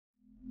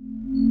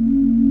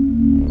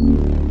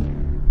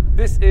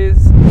This is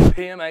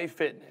PMA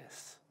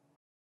Fitness.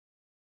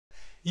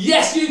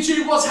 Yes,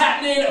 YouTube, what's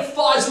happening?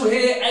 Faisal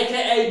here,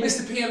 aka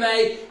Mr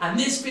PMA, and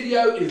this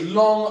video is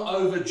long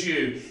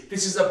overdue.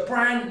 This is a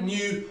brand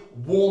new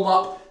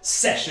warm-up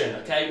session,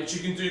 okay, which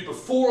you can do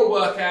before a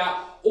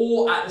workout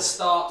or at the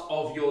start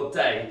of your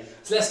day.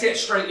 So let's get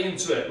straight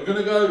into it. We're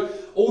gonna go,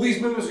 all these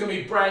movements are gonna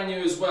be brand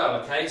new as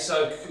well, okay,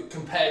 so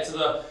compared to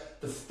the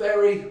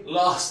very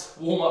last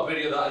warm-up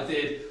video that I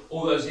did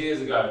all those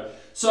years ago.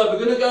 So we're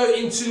going to go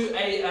into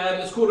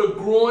it's called a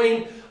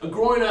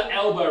groiner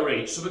elbow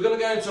reach. So we're going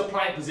to go into a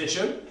plank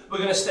position. We're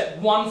going to step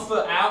 1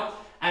 foot out,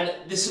 and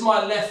this is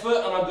my left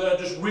foot, and I'm going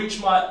to just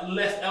reach my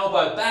left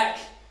elbow back,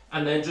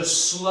 and then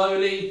just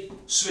slowly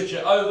switch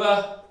it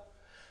over.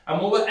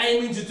 And what we're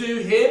aiming to do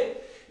here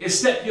is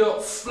step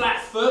your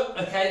flat foot,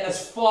 okay,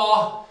 as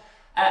far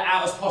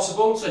out as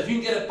possible. So if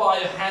you can get it by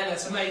your hand,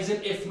 that's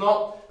amazing. If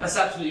not, that's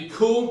absolutely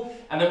cool.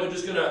 And then we're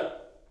just going to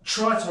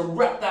try to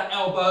wrap that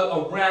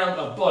elbow around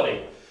our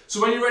body.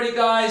 So when you're ready,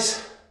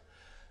 guys,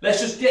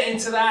 let's just get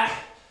into that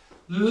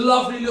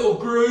lovely little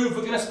groove.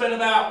 We're going to spend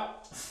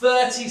about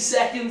 30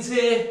 seconds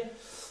here.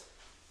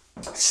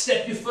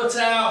 Step your foot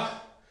out,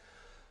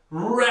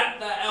 wrap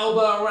that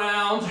elbow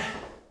around.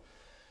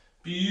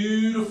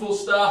 Beautiful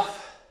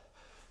stuff.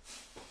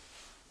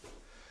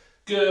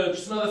 Good,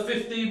 just another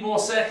 15 more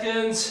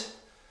seconds.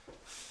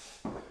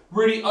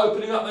 Really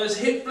opening up those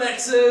hip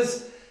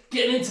flexors,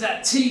 getting into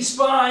that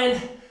T-spine,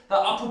 that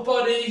upper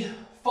body.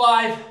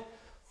 5,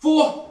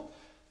 4,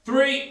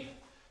 3,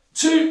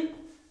 2,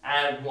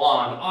 and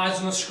 1. Eyes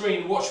on the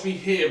screen, watch me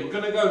here. We're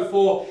gonna go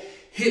for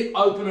hip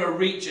opener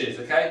reaches,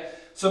 okay?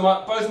 So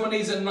both my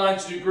knees are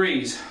 90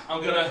 degrees.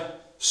 I'm gonna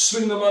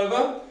swing them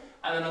over,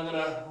 and then I'm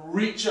gonna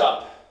reach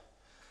up.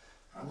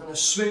 I'm gonna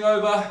swing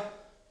over,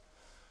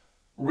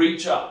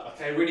 reach up,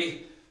 okay?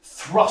 Really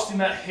thrusting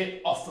that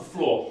hip off the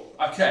floor.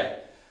 Okay,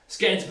 let's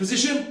get into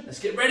position, let's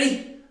get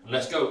ready, and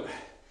let's go.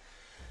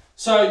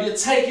 So you're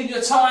taking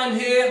your time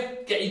here,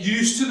 get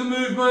used to the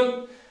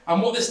movement,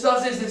 and what this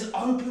does is this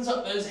opens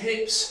up those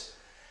hips,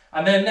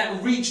 and then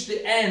that reach at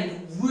the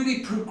end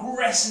really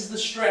progresses the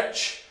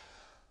stretch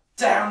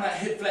down that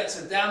hip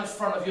flexor, down the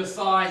front of your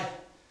thigh.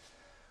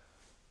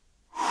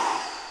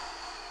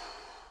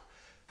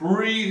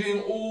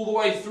 Breathing all the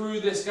way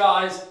through this,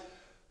 guys.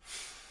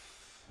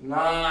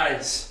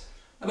 Nice.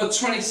 Another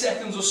 20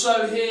 seconds or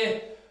so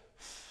here.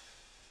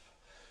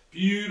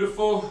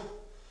 Beautiful.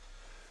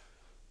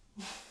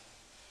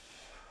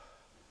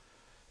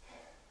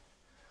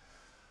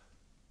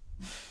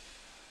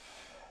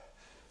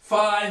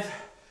 5,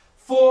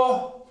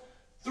 4,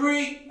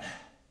 3,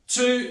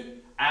 2,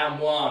 and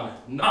 1.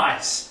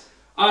 Nice.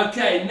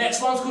 Okay,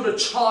 next one's called a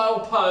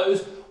child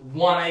pose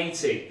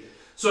 180.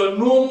 So a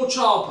normal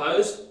child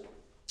pose,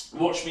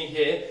 watch me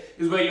here,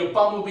 is where your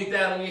bum will be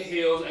down on your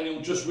heels and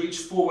you'll just reach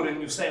forward and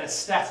you'll stay in a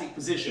static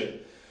position.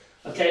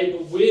 Okay,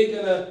 but we're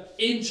gonna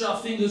inch our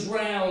fingers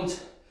round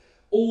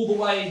all the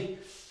way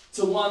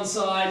to one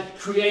side,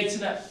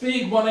 creating that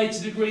big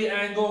 180-degree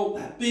angle,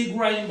 that big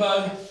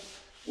rainbow,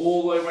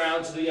 all the way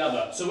around to the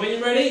other. So when you're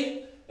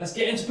ready, let's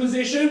get into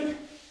position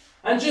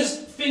and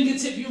just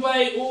fingertip your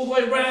way all the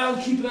way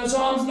around, keeping those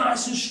arms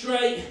nice and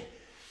straight.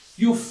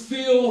 You'll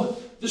feel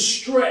the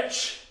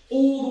stretch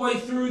all the way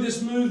through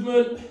this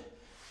movement,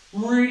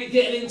 really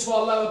getting into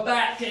our lower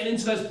back, getting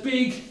into those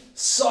big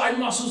side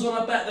muscles on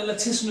our back, the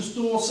latissimus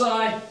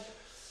dorsi.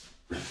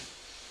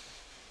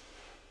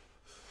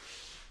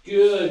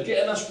 Good,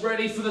 getting us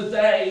ready for the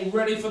day,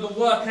 ready for the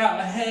workout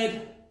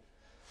ahead.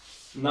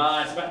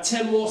 Nice, about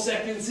 10 more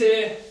seconds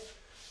here.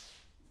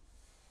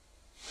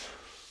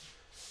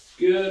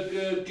 Good,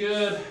 good,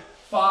 good.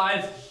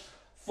 5,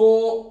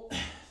 4,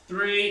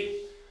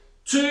 3,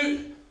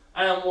 2,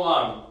 and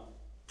 1.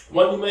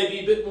 One you may be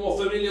a bit more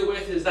familiar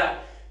with is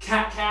that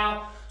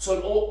cat-cow. So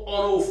on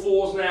all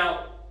fours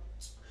now,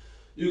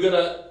 you're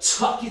gonna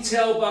tuck your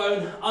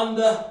tailbone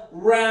under,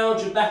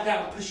 round your back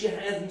out, push your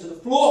hands into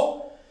the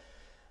floor.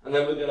 And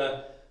then we're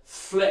gonna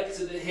flex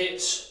to the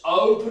hips,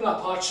 open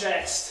up our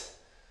chest,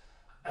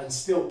 and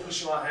still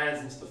pushing our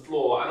hands into the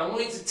floor. And I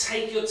want you to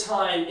take your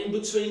time in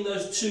between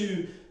those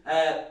two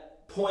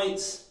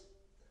points.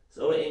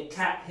 So we're in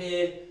cat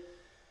here,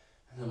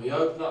 and then we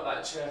open up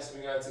that chest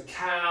and we go to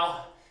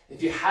cow.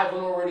 If you haven't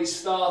already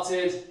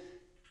started,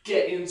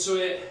 get into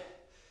it.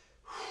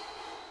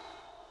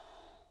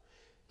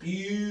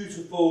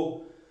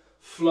 Beautiful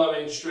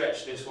flowing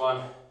stretch, this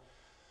one.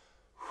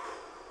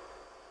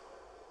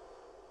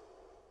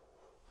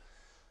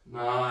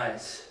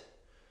 Nice.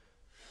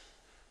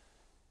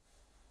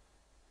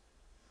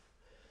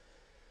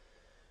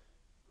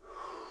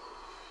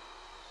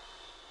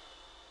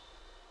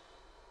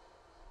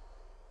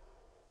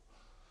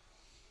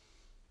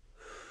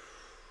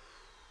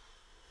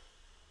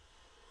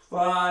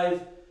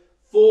 Five,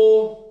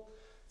 4,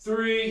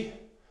 3,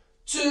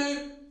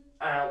 2,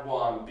 and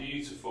 1.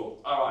 Beautiful.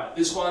 All right,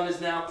 this one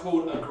is now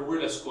called a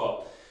gorilla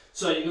squat.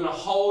 So you're going to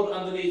hold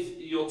underneath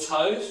your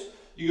toes.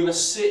 You're going to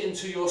sit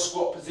into your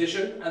squat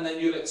position, and then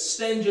you'll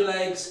extend your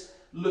legs,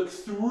 look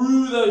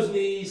through those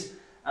knees,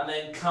 and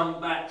then come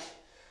back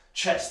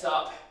chest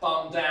up,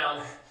 bum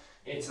down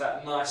into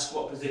that nice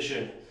squat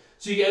position.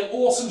 So you get an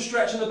awesome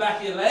stretch in the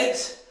back of your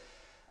legs,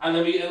 and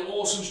then we get an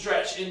awesome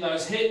stretch in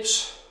those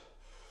hips.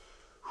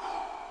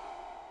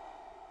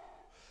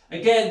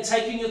 Again,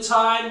 taking your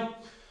time,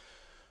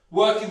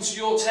 working to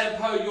your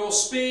tempo, your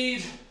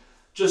speed,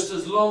 just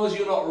as long as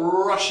you're not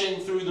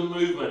rushing through the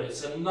movement.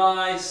 It's a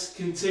nice,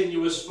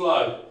 continuous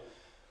flow.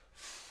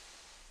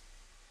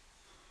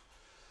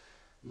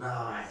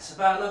 Nice.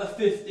 About another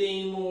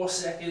 15 more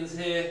seconds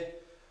here.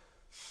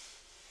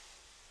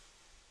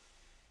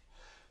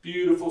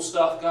 Beautiful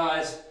stuff,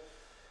 guys.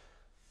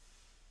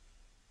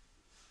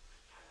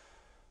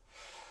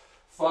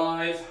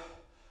 5,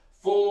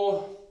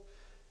 4,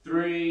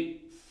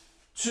 3,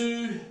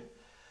 2,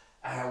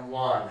 and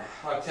 1.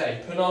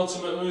 Okay,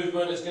 penultimate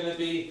movement is going to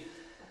be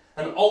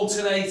an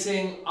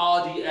alternating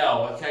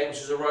RDL, okay, which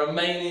is a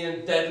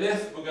Romanian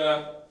deadlift. We're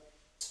going to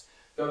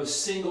go with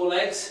single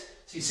legs.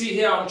 So you see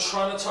here, I'm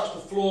trying to touch the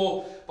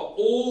floor, but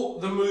all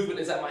the movement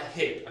is at my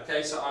hip,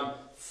 okay? So I'm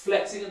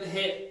flexing at the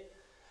hip,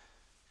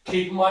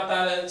 keeping my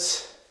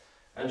balance,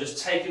 and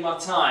just taking my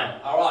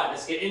time. All right,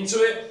 let's get into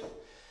it.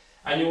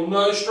 And you'll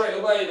know straight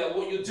away that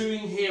what you're doing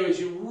here is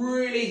you're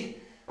really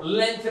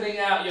lengthening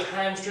out your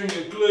hamstring,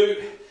 your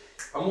glute,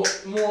 and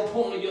what more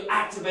importantly, you're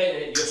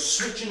activating it, you're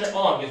switching it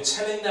on, you're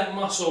telling that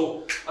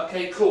muscle,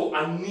 okay, cool,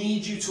 I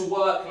need you to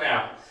work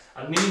now.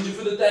 I need you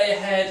for the day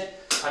ahead,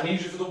 I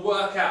need you for the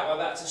workout I'm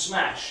about to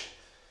smash.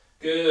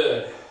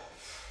 Good.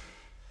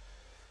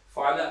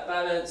 Find that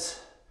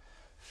balance.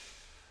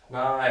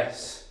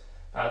 Nice.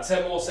 About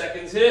 10 more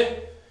seconds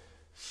here.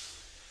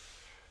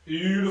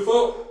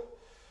 Beautiful.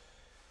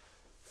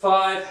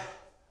 5,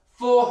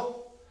 4,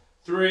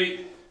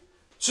 3,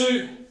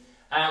 2,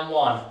 and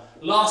 1.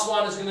 Last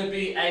one is going to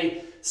be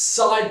a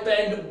side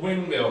bend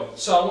windmill.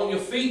 So I want your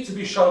feet to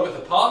be shoulder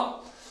width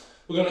apart.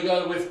 We're going to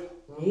go with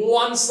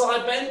one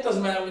side bend,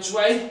 doesn't matter which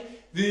way,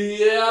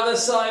 the other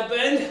side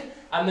bend,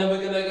 and then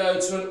we're going to go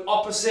to an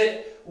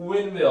opposite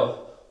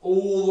windmill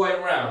all the way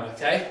around,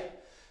 okay?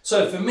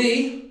 So for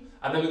me,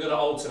 and then we're going to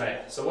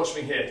alternate. So watch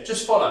me here,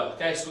 just follow,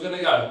 okay? So we're going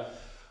to go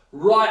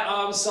right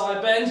arm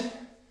side bend,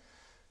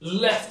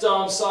 left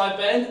arm side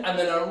bend, and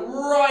then a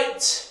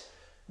right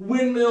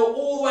windmill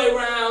all the way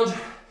around,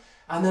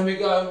 and then we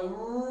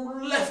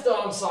go left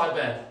arm side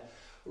bend,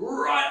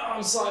 right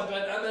arm side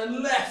bend, and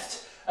then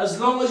left. As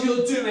long as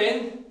you're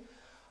doing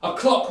a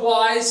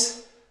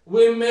clockwise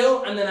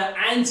windmill and then an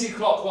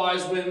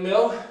anti-clockwise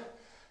windmill,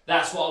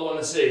 that's what I want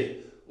to see.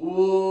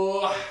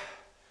 Ooh.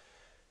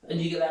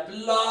 And you get that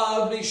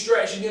lovely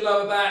stretch in your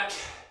lower back,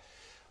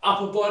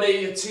 upper body,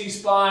 your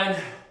T-spine,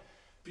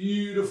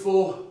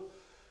 beautiful.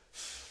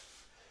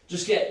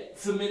 Just get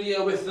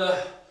familiar with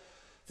the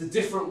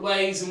different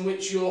ways in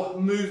which you're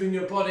moving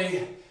your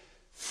body.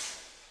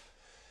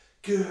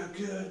 Good,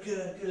 good,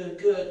 good, good,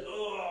 good.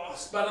 Oh,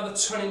 it's about another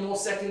 20 more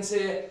seconds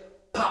here.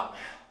 Pop,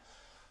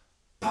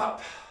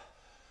 pop.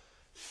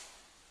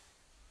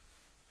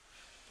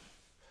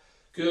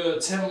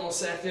 Good, 10 more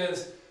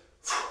seconds.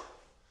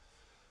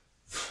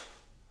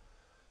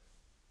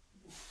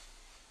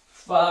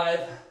 5,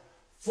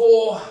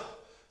 4,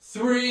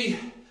 3,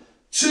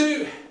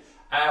 2,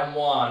 and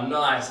 1.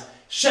 Nice.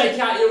 Shake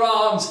out your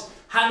arms.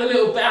 Have a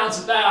little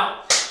bounce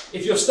about.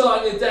 If you're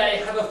starting your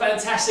day, have a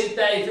fantastic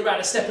day. If you're about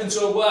to step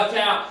into a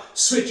workout,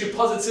 switch your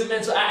positive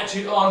mental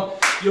attitude on.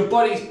 Your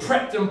body's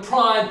prepped and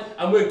primed,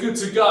 and we're good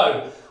to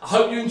go. I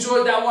hope you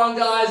enjoyed that one,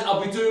 guys.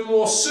 I'll be doing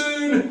more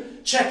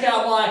soon. Check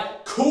out my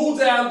cool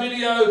down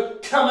video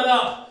coming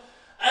up.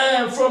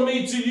 And from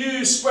me to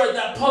you, spread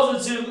that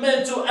positive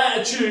mental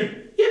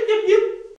attitude. Yip, yip, yip.